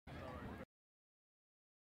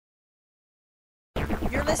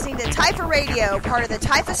You're listening to Typha Radio, part of the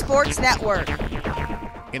Typha Sports Network.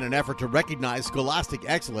 In an effort to recognize scholastic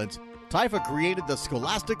excellence, Typha created the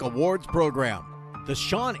Scholastic Awards program. The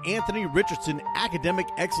Sean Anthony Richardson Academic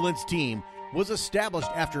Excellence Team was established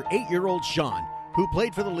after 8-year-old Sean, who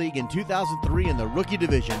played for the league in 2003 in the rookie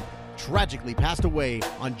division, tragically passed away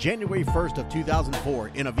on January 1st of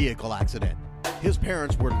 2004 in a vehicle accident. His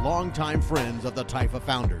parents were longtime friends of the Typha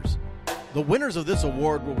founders. The winners of this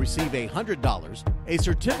award will receive $100, a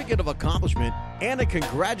certificate of accomplishment, and a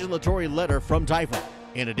congratulatory letter from Typha.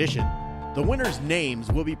 In addition, the winners'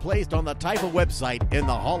 names will be placed on the Typha website in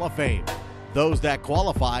the Hall of Fame. Those that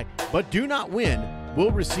qualify but do not win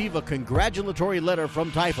will receive a congratulatory letter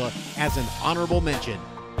from Typha as an honorable mention.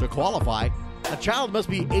 To qualify, a child must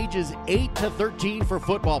be ages 8 to 13 for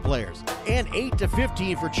football players and 8 to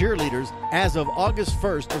 15 for cheerleaders as of August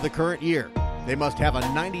 1st of the current year. They must have a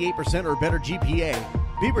 98% or better GPA,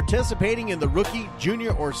 be participating in the rookie,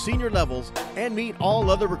 junior, or senior levels, and meet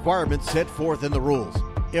all other requirements set forth in the rules.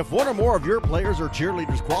 If one or more of your players or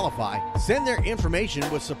cheerleaders qualify, send their information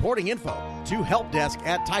with supporting info to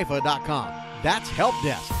helpdesk@typha.com. That's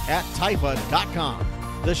helpdesk@typha.com.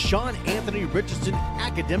 The Sean Anthony Richardson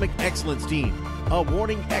Academic Excellence Team,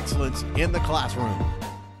 awarding excellence in the classroom.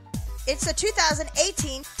 It's the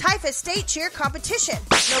 2018 Typha State Cheer Competition,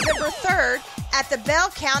 November 3rd at the Bell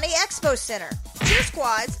County Expo Center. Cheer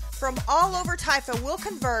squads from all over Typha will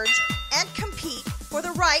converge and compete for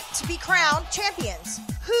the right to be crowned champions.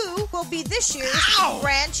 Who will be this year's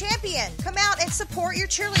grand champion? Come out and support your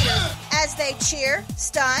cheerleaders as they cheer,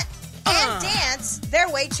 stunt, and dance their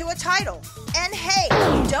way to a title. And hey,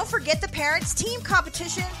 don't forget the Parents Team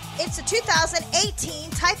Competition. It's the 2018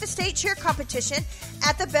 Typha State Cheer Competition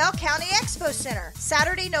at the Bell County Expo Center,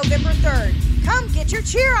 Saturday, November 3rd. Come get your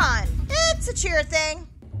cheer on. It's a cheer thing.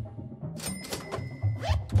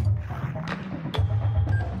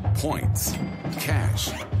 Points, cash,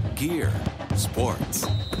 gear, sports.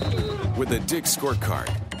 With a Dick's Scorecard,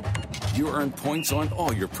 you earn points on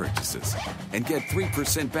all your purchases and get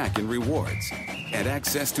 3% back in rewards and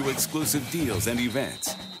access to exclusive deals and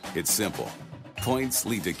events. It's simple. Points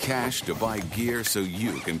lead to cash to buy gear so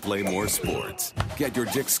you can play more sports. Get your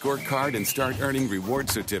Dick's Scorecard and start earning reward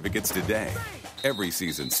certificates today. Every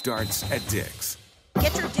season starts at Dick's.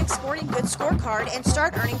 Get your Dick's Sporting Goods scorecard and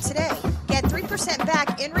start earning today. Get 3%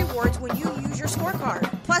 back in rewards when you use your scorecard.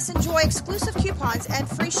 Plus, enjoy exclusive coupons and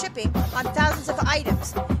free shipping on thousands of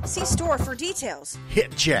items. See store for details.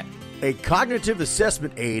 Hit Check, a cognitive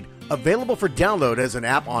assessment aid available for download as an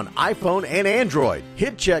app on iPhone and Android.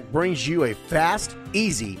 Hit Check brings you a fast,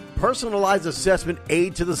 easy, personalized assessment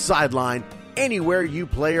aid to the sideline anywhere you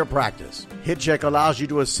play or practice. HitCheck allows you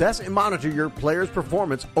to assess and monitor your player's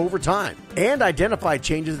performance over time and identify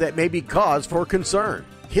changes that may be cause for concern.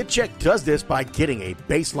 HitCheck does this by getting a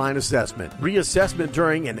baseline assessment, reassessment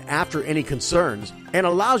during and after any concerns, and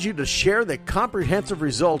allows you to share the comprehensive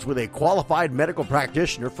results with a qualified medical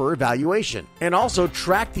practitioner for evaluation, and also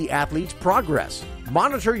track the athlete's progress.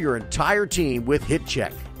 Monitor your entire team with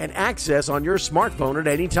HitCheck and access on your smartphone at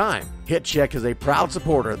any time. HitCheck is a proud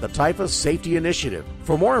supporter of the Typha Safety Initiative.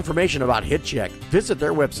 For more information about HitCheck, visit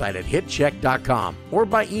their website at hitcheck.com or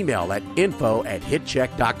by email at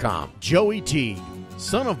info@hitcheck.com. Joey Teague,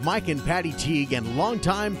 son of Mike and Patty Teague and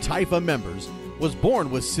longtime Typha members, was born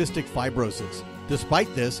with cystic fibrosis.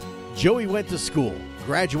 Despite this, Joey went to school,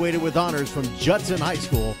 graduated with honors from Judson High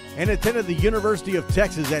School, and attended the University of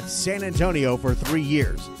Texas at San Antonio for 3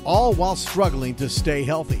 years, all while struggling to stay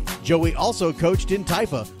healthy. Joey also coached in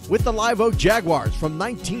Typha with the Live Oak Jaguars from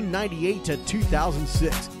 1998 to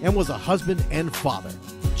 2006 and was a husband and father.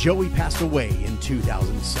 Joey passed away in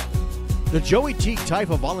 2007. The Joey Teague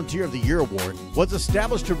Typha Volunteer of the Year Award was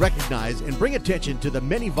established to recognize and bring attention to the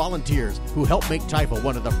many volunteers who help make Typha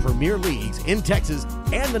one of the premier leagues in Texas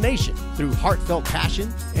and the nation through heartfelt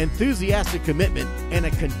passion, enthusiastic commitment, and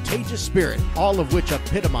a contagious spirit, all of which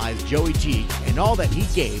epitomize Joey Teague and all that he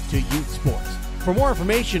gave to youth sports. For more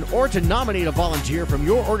information or to nominate a volunteer from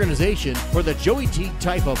your organization for the Joey Teague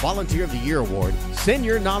Typha Volunteer of the Year Award, send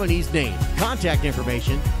your nominee's name, contact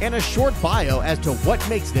information, and a short bio as to what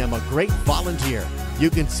makes them a great volunteer. You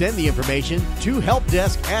can send the information to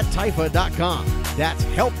helpdesk@typha.com. That's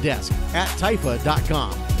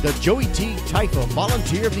helpdesk@typha.com. The Joey Teague Typha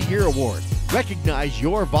Volunteer of the Year Award. Recognize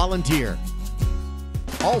your volunteer.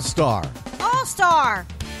 All-Star. All-Star.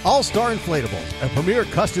 All-Star Inflatables, a premier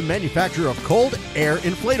custom manufacturer of cold air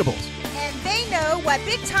inflatables. And they know what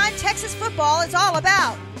big-time Texas football is all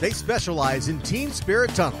about. They specialize in Team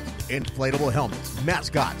Spirit tunnels, inflatable helmets,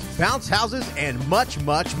 mascots, bounce houses, and much,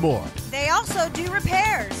 much more. They also do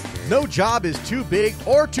repairs. No job is too big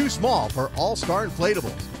or too small for All-Star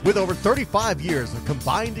Inflatables. With over 35 years of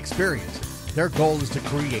combined experience, their goal is to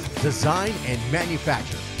create, design, and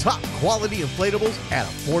manufacture top-quality inflatables at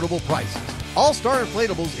affordable prices. All-Star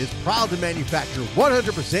Inflatables is proud to manufacture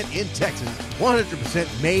 100% in Texas,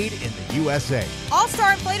 100% made in the USA.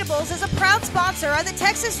 All-Star Inflatables is a proud sponsor of the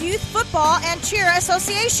Texas Youth Football and Cheer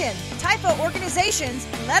Association. TIFA organizations,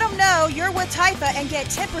 let them know you're with TIFA and get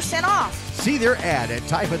 10% off. See their ad at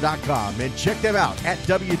typha.com and check them out at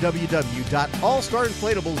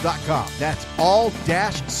www.allstarinflatables.com. That's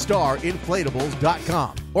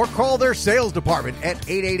all-starinflatables.com. Or call their sales department at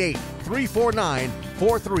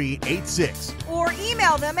 888-349-4386. Or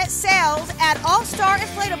email them at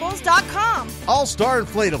sales@allstarinflatables.com. All-Star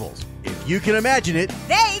Inflatables. If you can imagine it,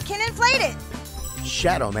 they can inflate it.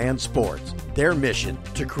 Shadow Man Sports. Their mission,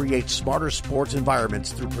 to create smarter sports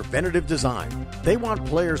environments through preventative design. They want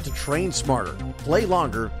players to train smarter, play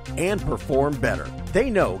longer, and perform better. They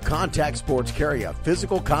know contact sports carry a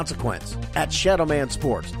physical consequence. At Shadow Man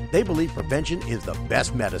Sports, they believe prevention is the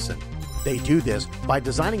best medicine. They do this by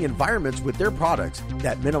designing environments with their products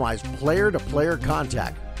that minimize player-to-player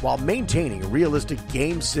contact while maintaining realistic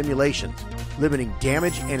game simulations, limiting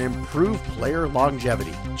damage and improve player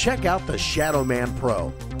longevity. Check out the Shadow Man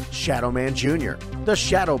Pro, Shadow Man Jr., the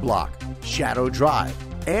Shadow Block, Shadow Drive,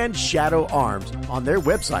 and Shadow Arms on their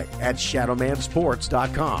website at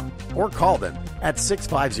shadowmansports.com or call them at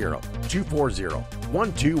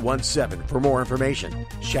 650-240-1217 for more information.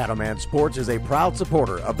 Shadow Man Sports is a proud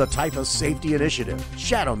supporter of the TIFA Safety Initiative.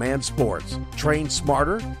 Shadow Man Sports. Train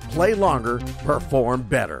smarter, play longer, perform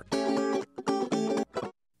better.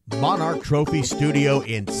 Monarch Trophy Studio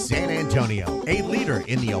in San Antonio, a leader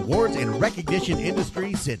in the awards and recognition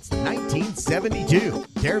industry since 1972.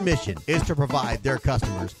 Their mission is to provide their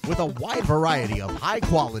customers with a wide variety of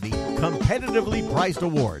high-quality, competitively priced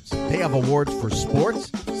awards. They have awards for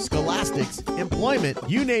sports, scholastics, employment,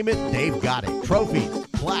 you name it, they've got it. Trophies,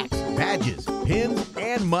 plaques, badges, pins,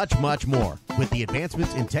 and much, much more. With the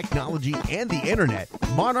advancements in technology and the internet,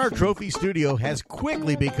 Monarch Trophy Studio has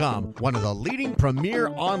quickly become one of the leading premier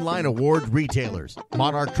online award retailers.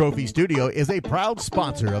 Monarch Trophy Studio is a proud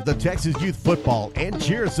sponsor of the Texas Youth Football and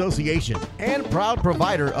Cheer Association and proud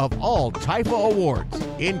provider of all TIFA awards,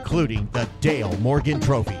 including the Dale Morgan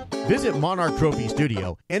Trophy. Visit Monarch Trophy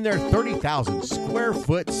Studio in their 30,000 square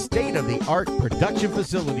foot state-of-the-art production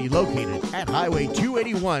facility located at Highway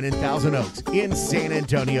 281 in Thousand Oaks in San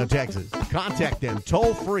Antonio, Texas. Contact them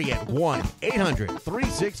toll-free at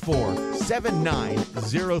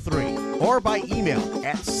 1-800-364-7903 or by email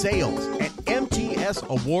at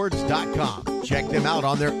sales@mtsawards.com. Check them out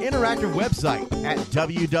on their interactive website at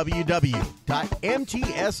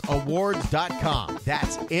www.mtsawards.com.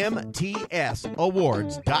 That's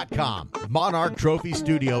mtsawards.com. Monarch Trophy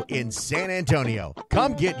Studio in San Antonio.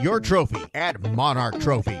 Come get your trophy at Monarch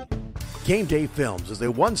Trophy. Game Day Films is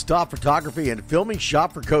a one-stop photography and filming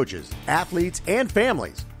shop for coaches, athletes, and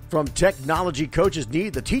families. From technology coaches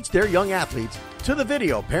need to teach their young athletes to the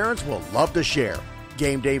video parents will love to share.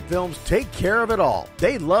 Game Day Films take care of it all.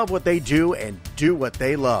 They love what they do and do what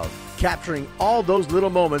they love, capturing all those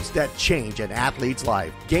little moments that change an athlete's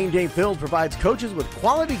life. Game Day Films provides coaches with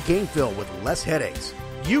quality game film with less headaches.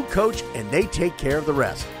 You coach and they take care of the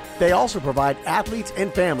rest. They also provide athletes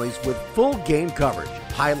and families with full game coverage,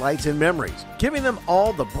 highlights, and memories, giving them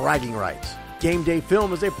all the bragging rights. Game Day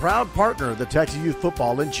Film is a proud partner of the Texas Youth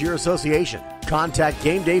Football and Cheer Association. Contact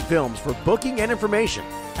Game Day Films for booking and information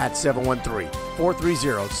at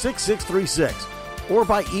 713-430-6636 or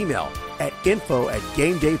by email at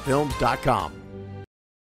info@gamedayfilms.com.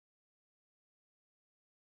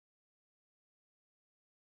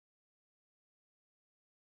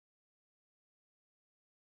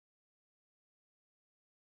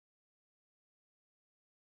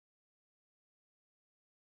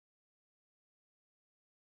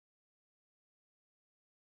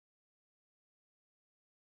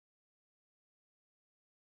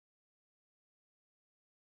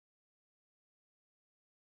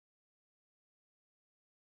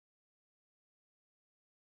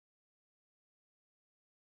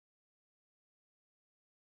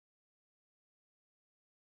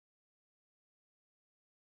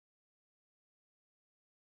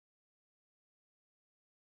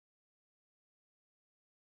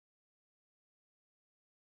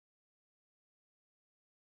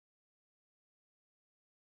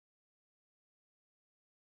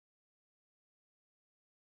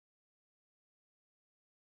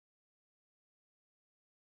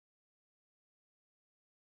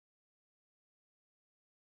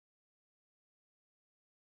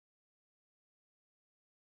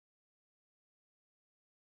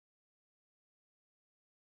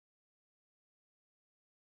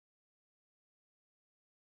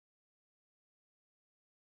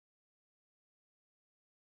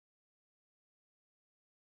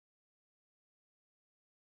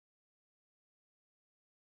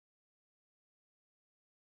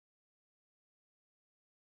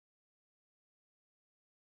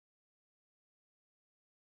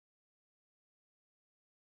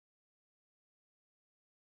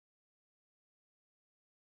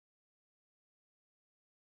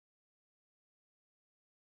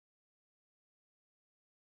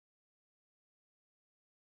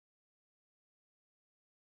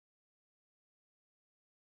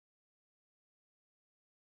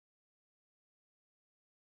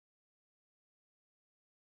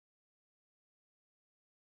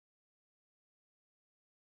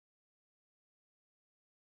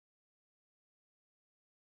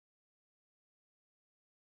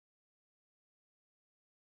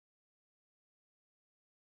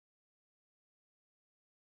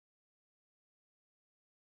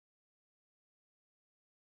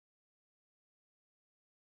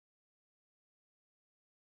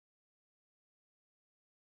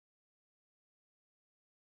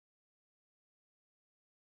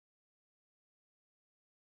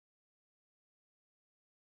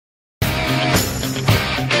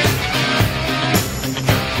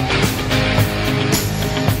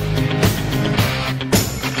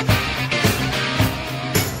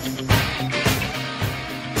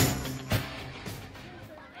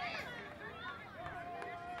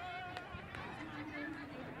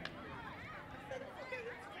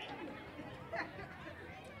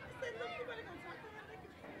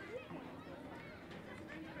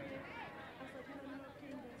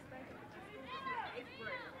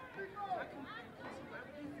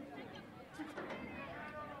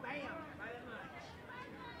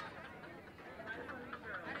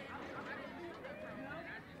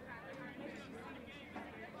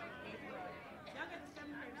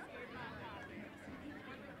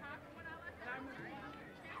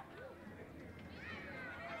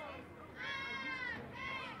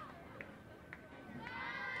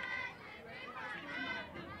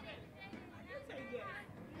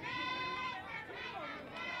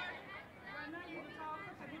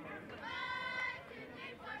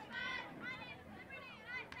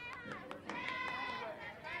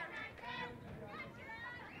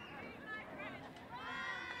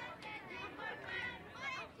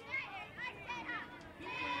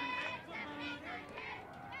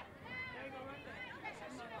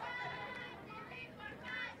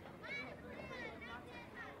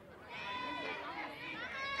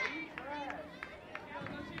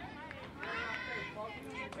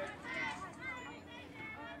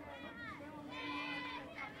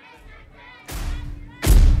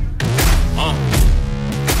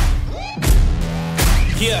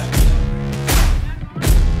 Yeah.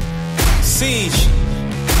 Siege.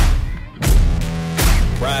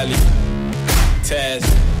 Riley. Taz.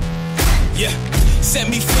 Yeah. Set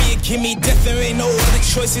me free and give me death, there ain't no other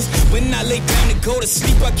choices. When I lay down to go to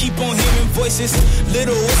sleep, I keep on hearing voices.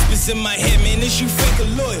 Little whispers in my head, man, is you fake a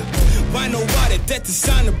lawyer? Why know why the death is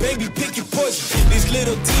sign a baby, pick your poison. These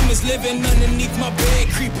little demons living underneath my bed,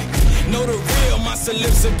 creeping. Know the real monster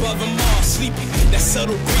lives above them all, sleeping. That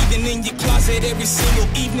subtle breathing in your closet every single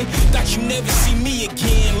evening. Thought you never see me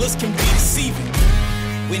again, looks can be deceiving.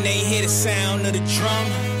 When they hear the sound of the drum,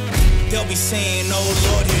 they'll be saying, oh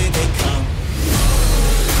Lord, here they come.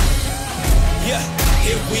 Yeah,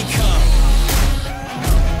 here we come.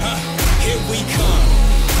 Here we come.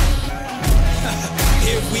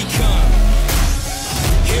 Here we come.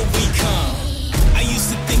 Here we come. I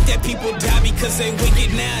used to think that people die because they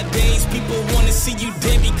wicked. Nowadays people wanna see you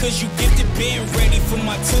dead because you gifted. Been ready for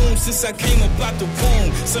my tomb since I came about the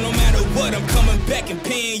womb. So no matter what, I'm coming back and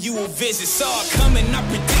paying you a visit. Saw it coming, I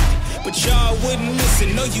predicted, but y'all wouldn't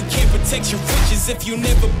listen. No, you can't protect your riches if you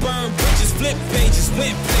never burn bridges. Flip pages,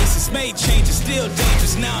 went places, made changes, still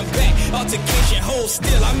dangerous. Now I'm back, altercation, hold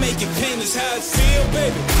still. I make it painless how it feel,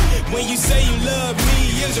 baby. When you say you love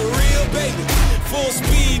me, is it real, baby? Full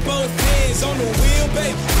speed, both hands on the wheel,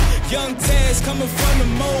 baby. Young Taz coming from the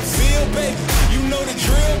mobile, baby. You know the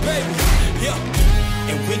drill, baby. Yeah.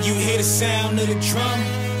 And when you hear the sound of the drum,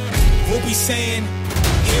 we'll be saying,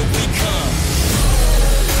 here we come.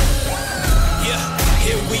 Yeah,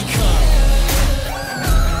 here we come.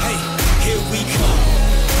 Hey, here we come.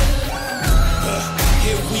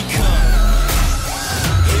 Here we come.